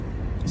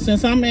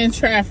since I'm in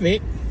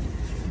traffic,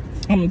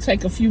 I'm going to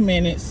take a few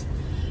minutes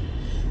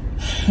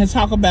and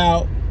talk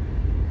about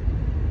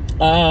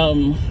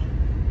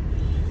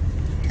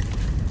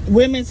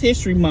Women's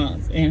History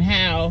Month and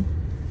how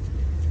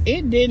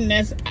it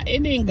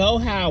didn't go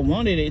how I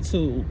wanted it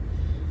to.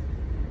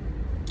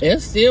 It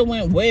still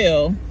went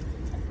well,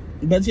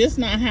 but just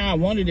not how I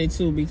wanted it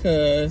to,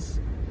 because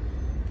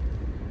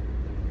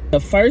the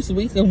first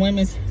week of 2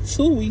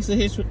 weeks of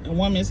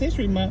Women's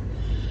History Month,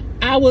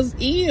 I was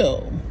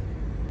ill.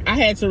 I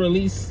had to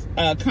release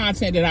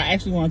content that I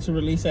actually wanted to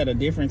release at a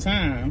different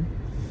time,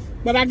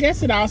 but I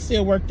guess it all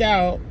still worked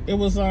out. It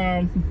was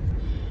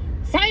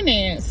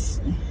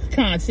finance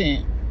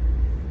content,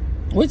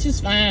 which is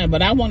fine,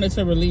 but I wanted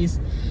to release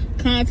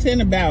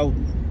content about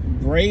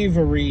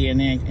bravery and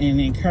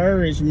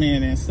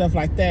encouragement and stuff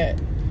like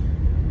that,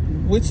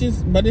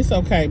 but it's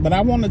okay. But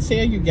I want to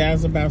tell you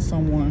guys about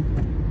someone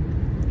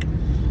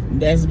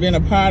that's been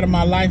a part of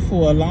my life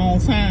for a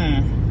long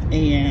time,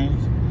 and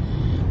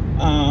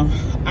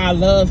I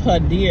love her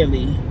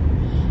dearly,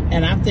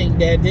 and I think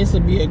that this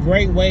would be a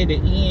great way to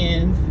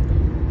end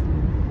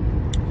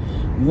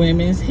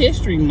Women's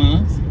History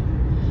Month,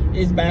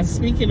 is by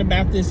speaking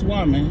about this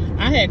woman.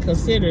 I had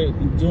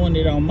considered doing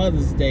it on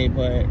Mother's Day,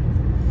 but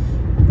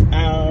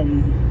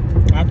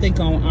I think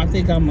I'm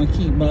gonna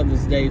keep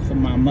Mother's Day for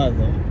my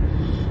mother.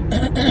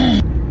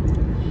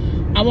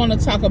 I want to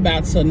talk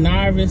about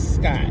Tenarvis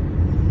Scott.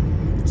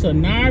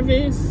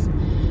 Tenarvis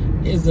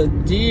is a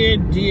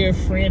dear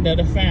friend of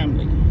the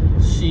family.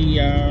 She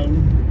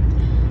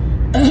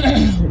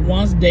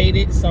once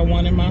dated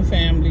someone in my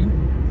family,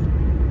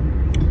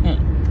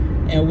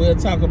 and we'll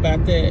talk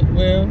about that.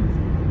 Well,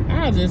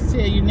 I'll just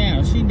tell you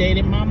now, she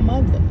dated my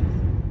mother.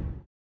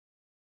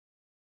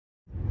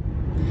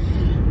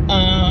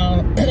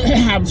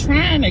 I'm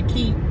trying to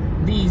keep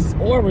these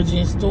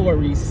origin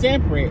stories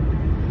separate.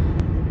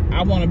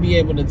 I want to be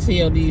able to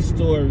tell these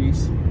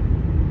stories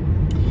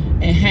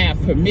and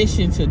have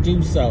permission to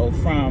do so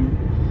from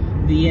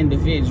the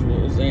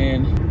individuals.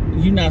 And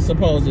you're not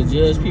supposed to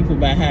judge people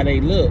by how they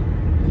look.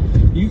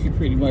 You can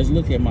pretty much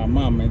look at my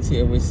mama and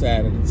tell which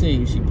side of the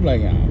team she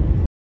play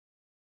on.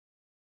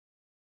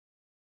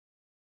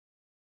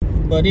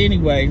 But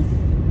anyway,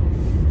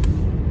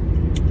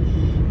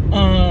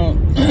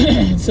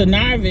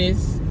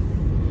 Tenarvis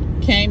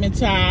came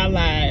into our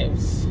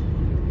lives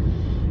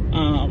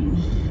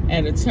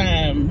at a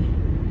time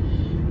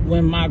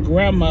when my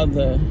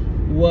grandmother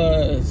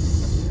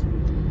was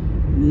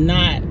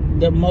not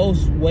the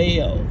most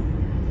well.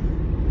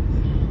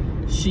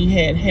 She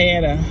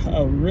had a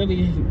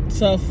really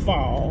tough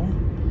fall,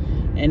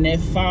 and that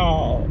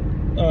fall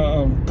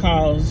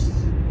caused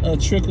a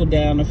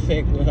trickle-down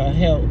effect with her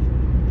health,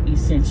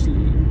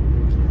 essentially.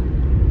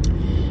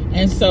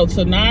 And so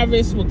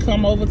Tenarvis would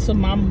come over to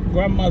my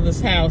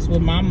grandmother's house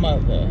with my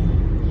mother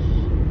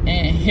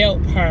and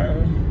help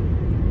her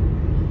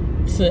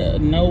to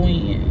no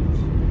end.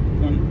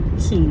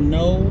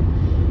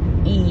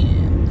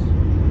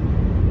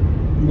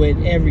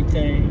 With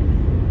everything.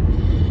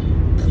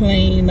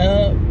 Clean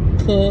up,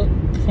 cook,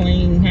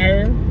 clean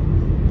her,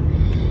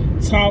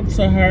 talk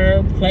to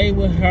her, play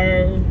with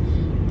her,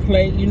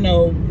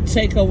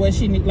 take her where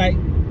she need. Like,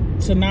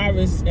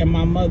 Tenarvis and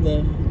my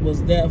mother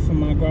was there for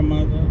my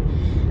grandmother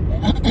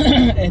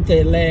at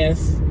the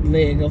last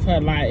leg of her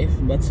life,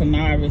 but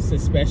Tenarvis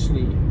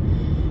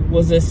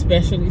was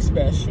especially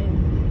special.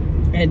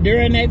 And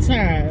during that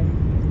time,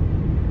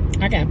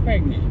 I got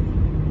pregnant.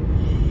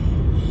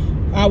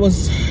 I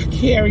was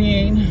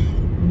carrying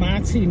my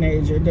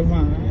teenager,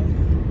 Devon.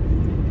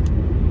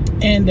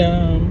 And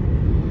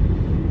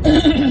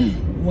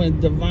when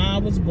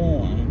Devon was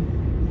born,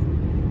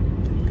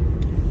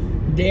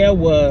 there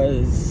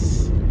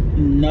was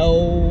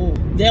no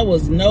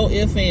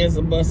ifs, ands,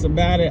 or buts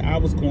about it. I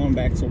was going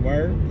back to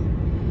work.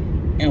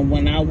 And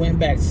when I went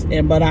back,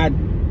 but I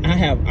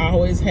have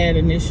always had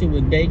an issue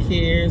with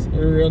daycares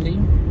early.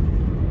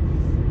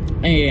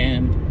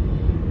 And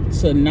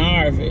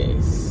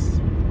Tenarvis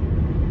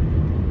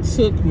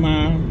took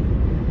my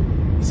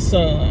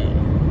son,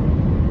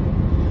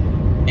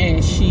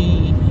 and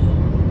she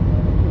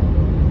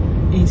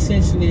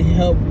essentially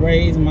helped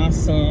raise my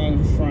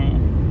son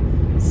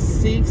from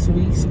 6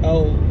 weeks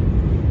old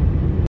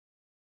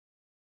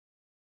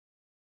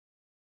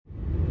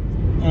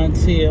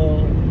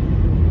until,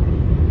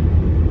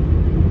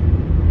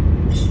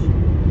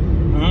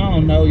 I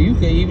don't know, you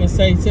could even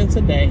say till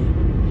today.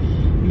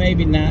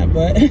 Maybe not,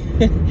 but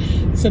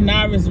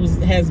Tenarvis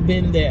has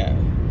been there.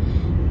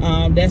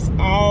 That's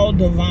all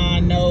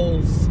Devon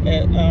knows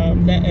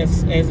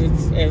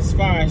as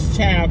far as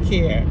child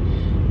care.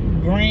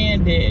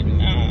 Brandon,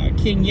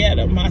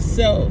 Kenyatta,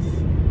 myself,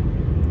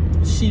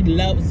 she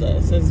loves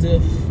us as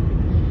if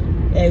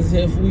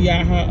we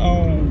are her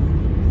own.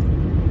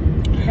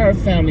 Her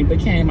family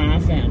became our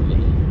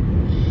family.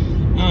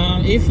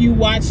 If you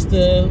watch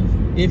the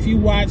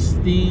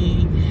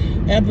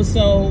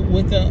episode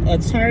with the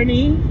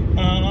attorney,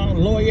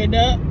 lawyered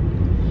up,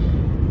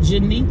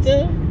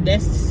 Janita,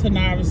 that's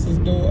Tenarvis'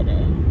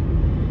 daughter.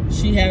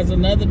 She has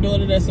another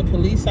daughter that's a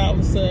police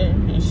officer,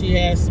 and she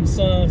has some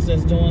sons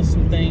that's doing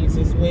some things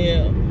as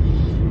well.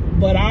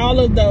 But all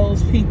of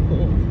those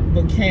people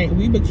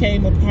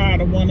became a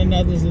part of one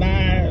another's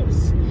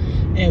lives,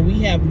 and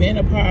we have been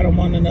a part of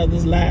one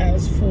another's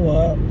lives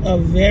for a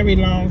very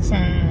long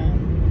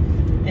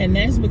time, and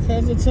that's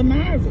because of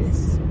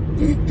Tenarvis.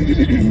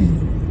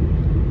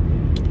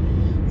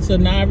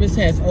 Tenarvis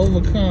has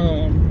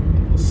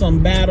overcome some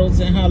battles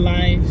in her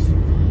life,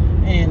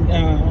 and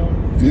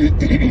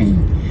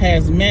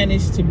has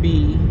managed to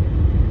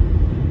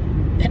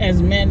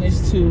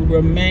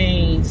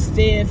remain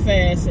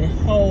steadfast and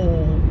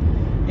whole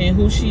in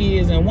who she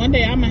is. And one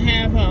day I'm gonna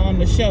have her on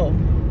the show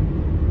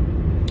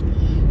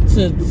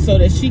so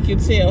that she can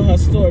tell her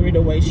story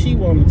the way she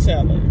want to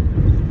tell it.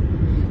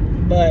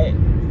 But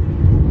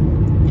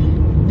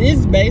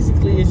this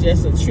basically is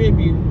just a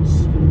tribute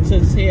to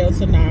tell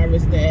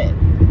Tenarvis that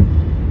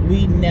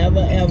we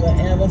never, ever,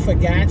 ever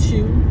forgot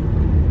you.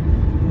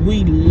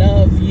 We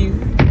love you.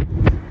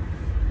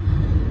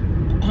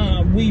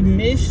 We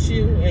missed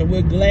you, and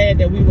we're glad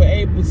that we were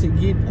able to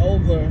get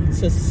over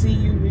to see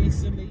you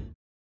recently.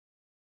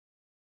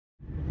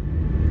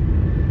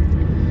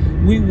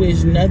 We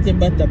wish nothing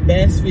but the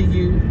best for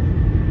you,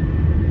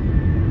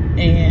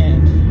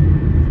 and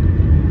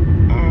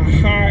our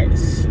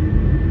hearts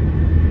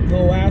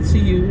go out to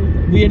you.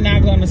 We're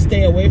not going to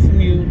stay away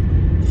from you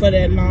for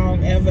that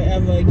long, ever,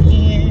 ever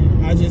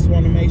again. I just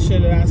want to make sure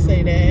that I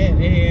say that.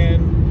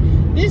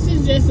 And this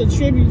is just a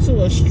tribute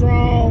to a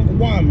strong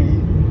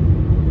woman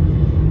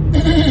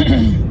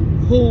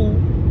who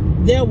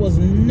there was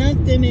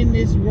nothing in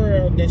this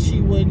world that she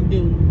wouldn't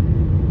do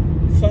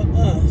for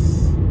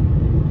us.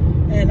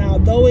 And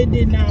although it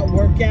did not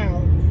work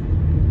out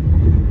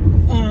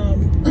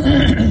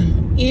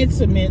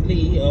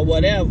intimately or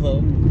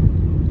whatever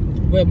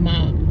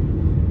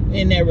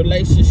in that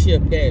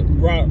relationship that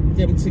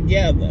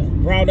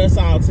brought us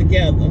all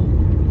together,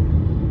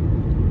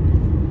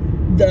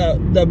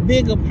 the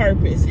bigger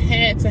purpose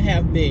had to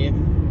have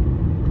been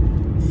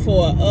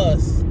for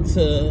us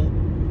to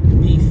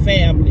be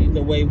family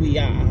the way we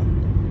are.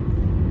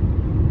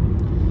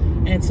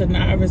 And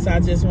Tenarvis, I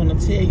just want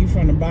to tell you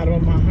from the bottom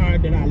of my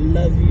heart that I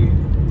love you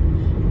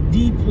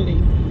deeply.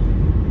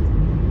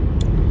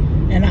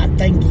 And I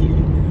thank you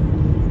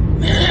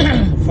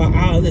for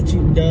all that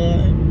you've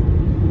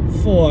done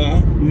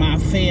for my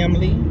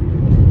family,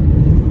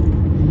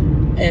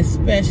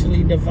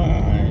 especially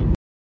Devon,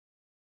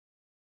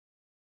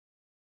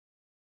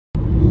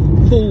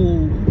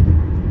 who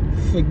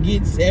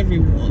forgets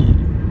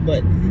everyone,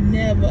 but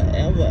never,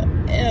 ever,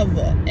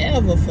 ever,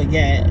 ever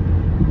forgot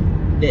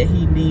that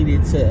he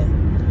needed to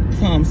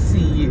come see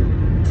you,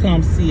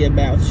 come see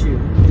about you.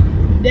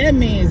 That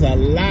means a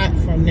lot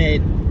from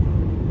that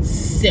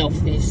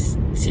selfish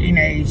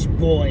teenage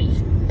boy.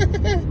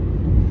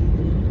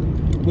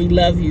 We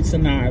love you,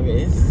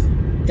 Tenarvis.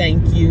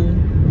 Thank you.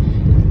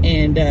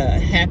 And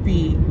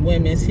happy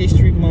Women's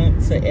History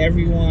Month to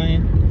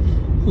everyone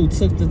who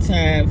took the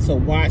time to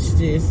watch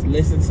this,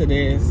 listen to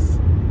this.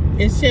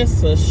 It's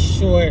just a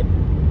short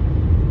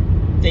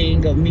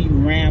thing of me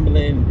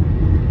rambling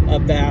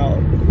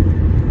about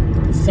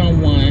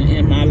someone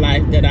in my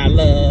life that I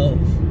love.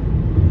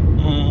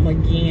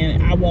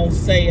 Again, I won't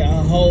say a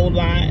whole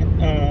lot,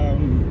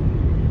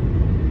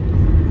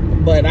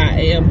 but I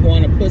am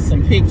going to put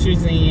some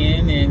pictures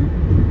in and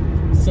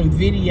some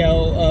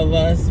video of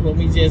us when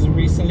we just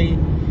recently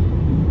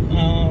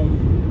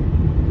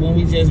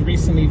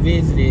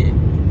visited.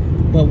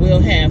 But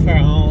we'll have her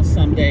on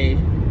someday,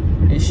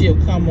 and she'll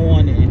come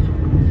on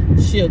and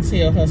she'll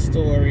tell her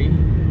story.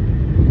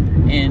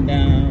 And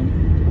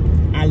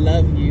I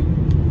love you.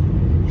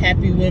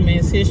 Happy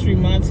Women's History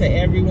Month to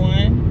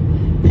everyone.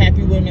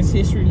 Happy Women's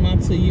History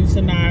Month to you,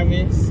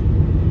 Tenarvis.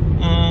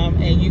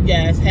 And you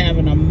guys have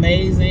an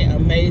amazing,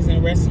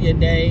 amazing rest of your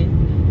day,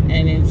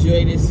 and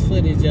enjoy this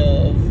footage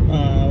of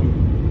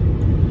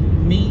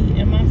me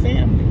and my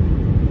family.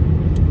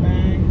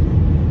 Bye.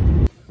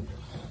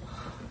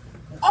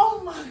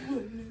 Oh my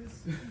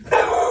goodness.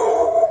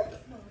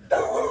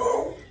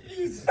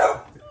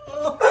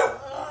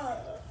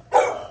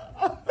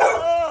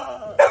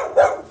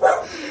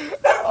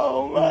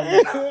 Oh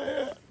my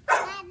God.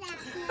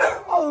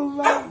 Oh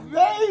my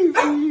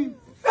baby.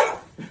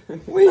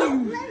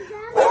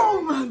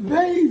 Oh my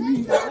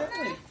baby.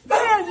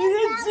 Dad, you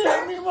didn't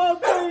tell me my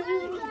baby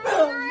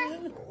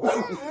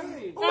was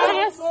coming. I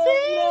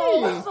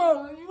see. So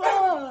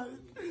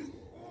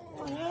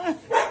much.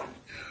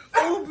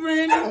 Oh,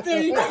 Brandon,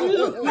 thank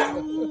you.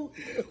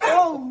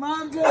 Oh my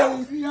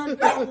baby. I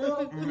got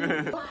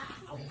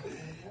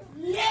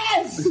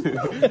Yes.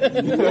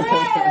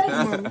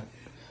 Yes.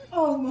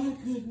 Oh my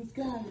goodness,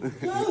 God is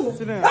good.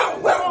 Sit down.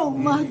 Oh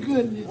my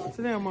goodness.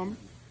 Sit down, Mama.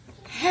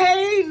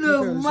 Hey,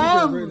 little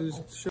mama.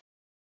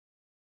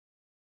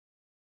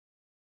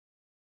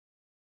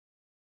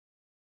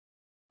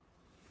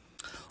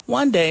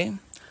 One day,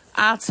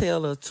 I'll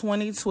tell a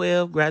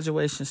 2012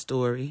 graduation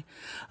story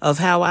of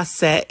how I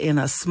sat in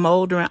a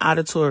smoldering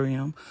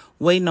auditorium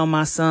waiting on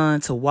my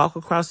son to walk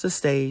across the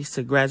stage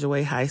to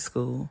graduate high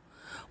school.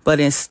 But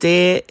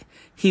instead,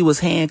 he was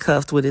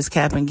handcuffed with his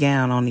cap and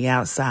gown on the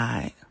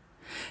outside.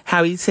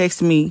 How he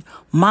texted me,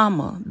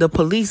 "Mama, the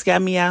police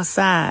got me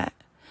outside."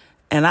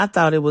 And I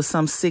thought it was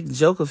some sick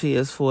joke of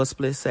his for a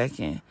split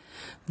second.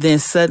 Then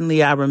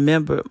suddenly I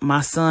remembered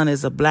my son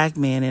is a black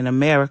man in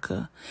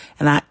America,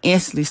 and I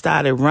instantly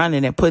started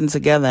running and putting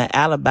together an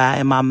alibi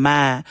in my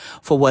mind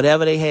for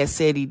whatever they had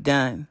said he'd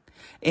done.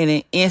 In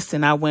an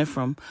instant, I went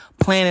from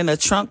planning a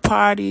trunk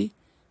party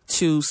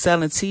to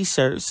selling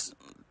T-shirts,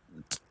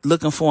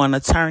 looking for an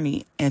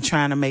attorney, and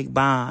trying to make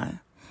bond.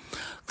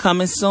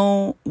 Coming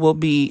soon will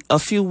be a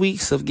few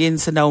weeks of getting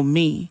to know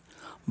me,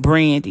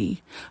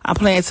 Brandy. I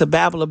plan to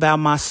babble about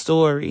my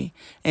story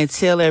and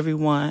tell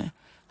everyone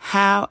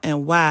how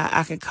and why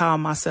I can call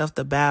myself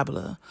the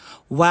babbler,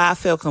 why I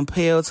felt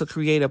compelled to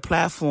create a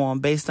platform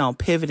based on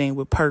pivoting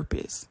with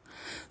purpose.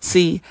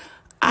 See,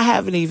 I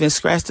haven't even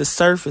scratched the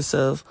surface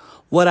of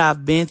what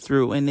I've been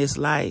through in this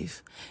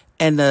life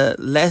and the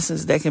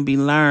lessons that can be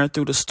learned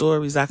through the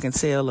stories I can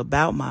tell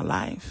about my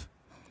life.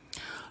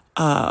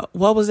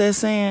 What was that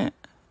saying?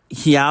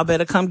 Y'all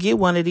better come get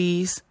one of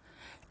these.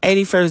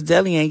 81st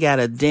Deli ain't got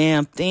a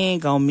damn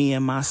thing on me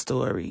and my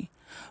story.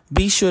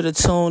 Be sure to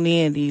tune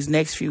in these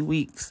next few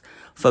weeks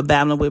for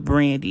Babbling with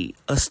Brandy,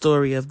 a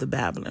story of the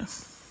babbler.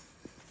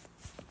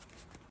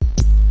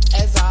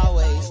 As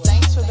always,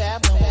 thanks for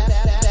babbling with